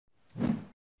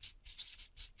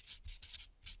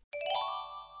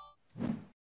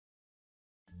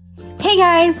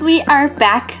guys, we are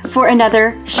back for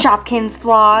another Shopkins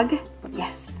vlog.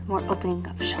 Yes, more opening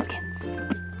of Shopkins.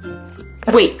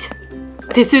 Wait,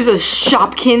 this is a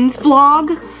Shopkins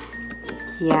vlog?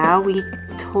 Yeah, we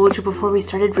told you before we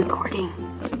started recording.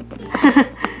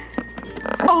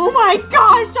 Oh my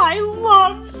gosh, I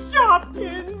love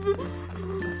Shopkins!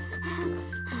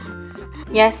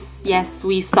 Yes,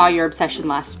 we saw your obsession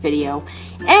last video.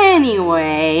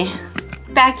 Anyway,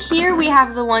 back here we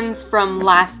have the ones from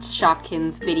last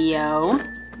Shopkins video.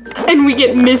 And we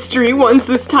get mystery ones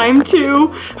this time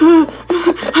too.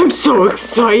 I'm so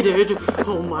excited.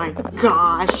 Oh my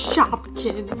gosh,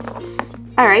 Shopkins.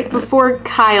 Alright, before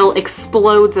Kyle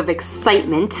explodes of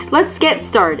excitement, let's get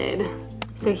started.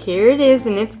 So here it is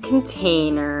in its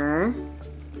container.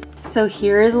 So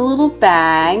here are the little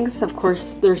bags. Of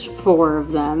course, there's 4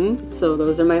 of them. So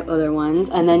those are my other ones.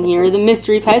 And then here are the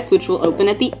mystery pets, which will open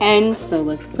at the end. So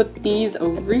let's put these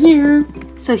over here.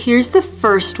 So here's the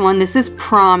first one. This is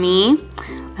Promi.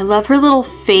 I love her little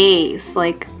face,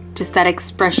 like just that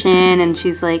expression. And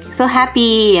she's like so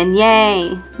happy and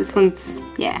yay. This one's,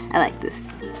 yeah, I like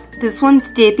this. This one's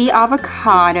Dippy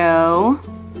Avocado.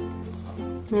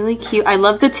 Really cute. I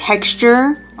love the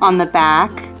texture on the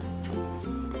back.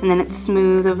 And then it's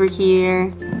smooth over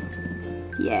here.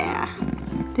 Yeah.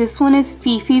 This one is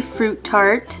Fifi Fruit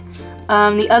Tart.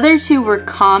 The other 2 were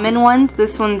common ones.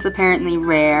 This one's apparently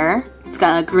rare. It's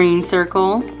got a green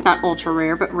circle. Not ultra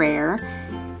rare, but rare.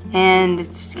 And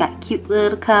it's got cute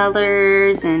little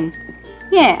colors and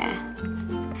yeah.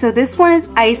 So this one is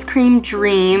Ice Cream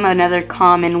Dream, another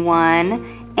common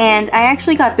one. And I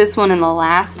actually got this one in the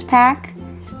last pack,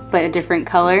 but a different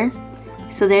color.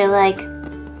 So they're like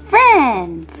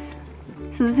friends.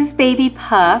 So this is Baby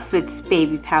Puff. It's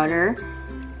baby powder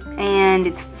and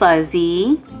it's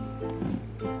fuzzy.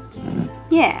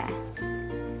 Yeah.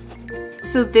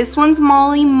 So this one's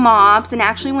Molly Mobs, and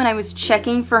actually when I was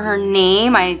checking for her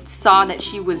name I saw that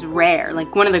she was rare,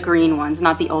 like one of the green ones,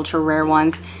 not the ultra rare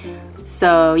ones.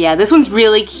 So yeah, this one's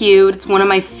really cute. It's one of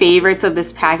my favorites of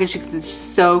this package because it's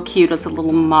so cute. It's a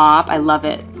little mop. I love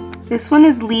it. This one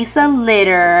is Lisa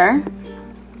Litter.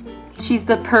 She's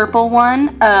the purple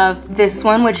one of this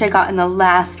one, which I got in the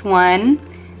last one.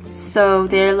 So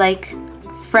they're like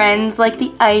friends, like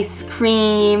the ice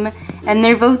cream. And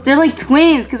they're like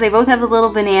twins because they both have a little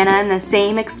banana and the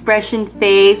same expression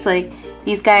face. Like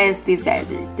these guys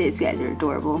are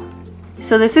adorable.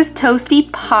 So this is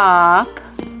Toasty Pop.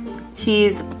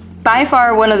 She's by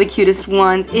far one of the cutest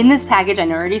ones in this package. I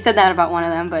already said that about one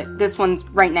of them, but this one's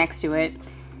right next to it.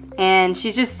 And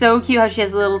she's just so cute how she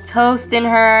has a little toast in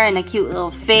her and a cute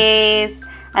little face.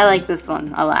 I like this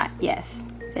one a lot, yes,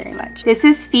 very much. This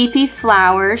is Fifi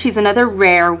Flower. She's another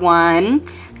rare one.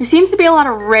 There seems to be a lot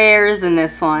of rares in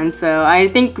this one, so I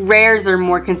think rares are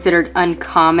more considered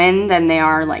uncommon than they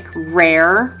are like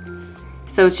rare.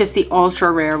 So it's just the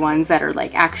ultra rare ones that are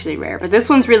like actually rare. But this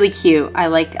one's really cute. I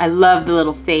love the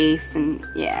little face and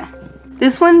yeah.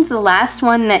 This one's the last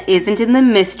one that isn't in the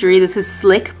mystery. This is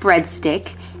Slick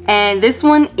Breadstick. And this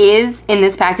one is, in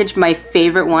this package, my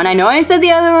favorite one. I know I said the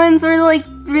other ones were like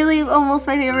really almost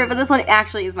my favorite, but this one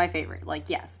actually is my favorite, like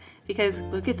yes. Because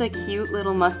look at the cute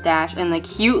little mustache and the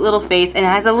cute little face, and it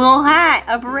has a little hat,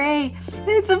 a beret. And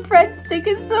it's a breadstick,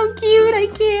 it's so cute, I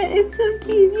can't, it's so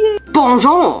cute, yeah.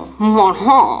 Bonjour,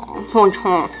 bonjour,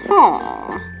 bonjour.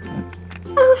 Oh,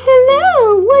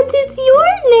 hello, what is your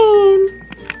name?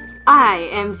 I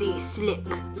am the Slick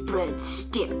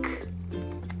Breadstick.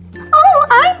 Oh,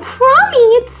 I'm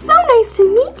Promi! It's so nice to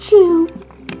meet you!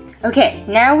 Okay,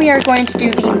 now we are going to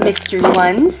do the mystery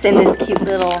ones in this cute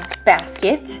little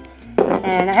basket.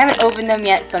 And I haven't opened them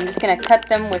yet, so I'm just going to cut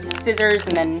them with scissors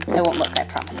and then it won't look, I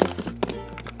promise.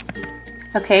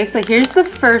 Okay, so here's the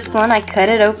first one. I cut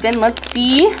it open. Let's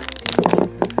see.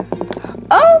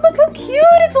 Oh, look how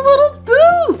cute! It's a little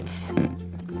boot!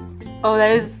 Oh,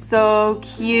 that is so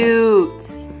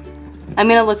cute. I'm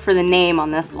going to look for the name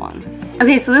on this one.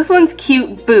 Okay, so this one's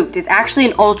Cute Boot. It's actually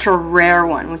an ultra rare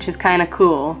one, which is kind of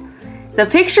cool. The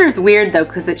picture's weird though,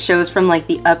 because it shows from like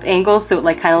the up angle, so it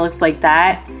like kind of looks like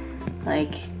that.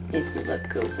 Like, if you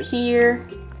look over here,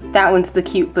 that one's the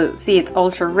Cute Boot. See, it's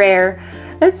ultra rare.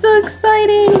 That's so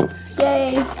exciting!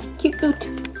 Yay! Cute Boot.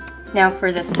 Now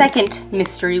for the second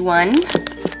mystery one.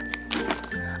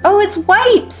 Oh, it's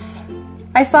wipes!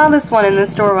 I saw this one in the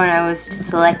store when I was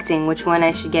selecting which one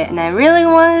I should get, and I really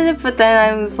wanted it, but then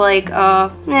I was like,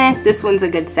 oh, this one's a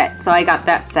good set, so I got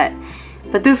that set.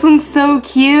 But this one's so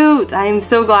cute! I'm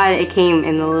so glad it came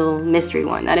in the little mystery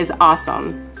one. That is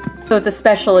awesome. So it's a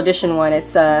special edition one.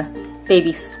 It's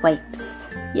Baby Swipes.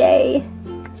 Yay!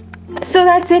 So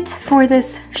that's it for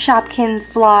this Shopkins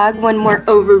vlog. One more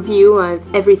overview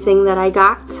of everything that I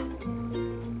got.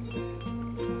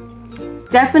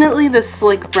 Definitely the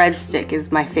slick breadstick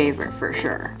is my favorite for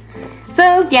sure.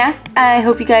 So yeah, I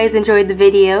hope you guys enjoyed the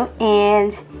video,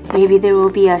 and maybe there will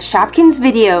be a Shopkins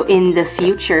video in the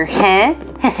future, huh?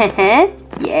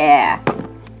 Yeah.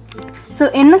 So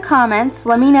in the comments,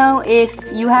 let me know if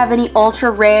you have any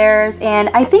ultra rares, and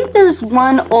I think there's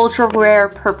one ultra rare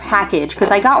per package,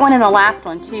 because I got one in the last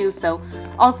one too, so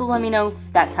also let me know if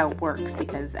that's how it works,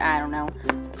 because I don't know,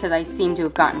 because I seem to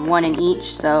have gotten one in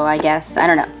each, so I guess, I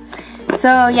don't know.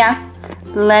 So yeah,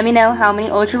 let me know how many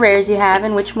ultra rares you have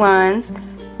and which ones,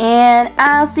 and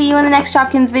I'll see you in the next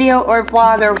Shopkins video or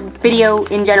vlog or video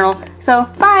in general. So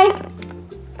bye!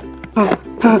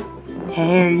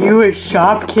 Hey, are you a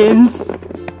Shopkins?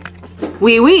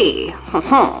 Wee wee!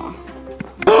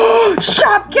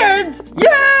 Shopkins!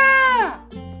 Yeah!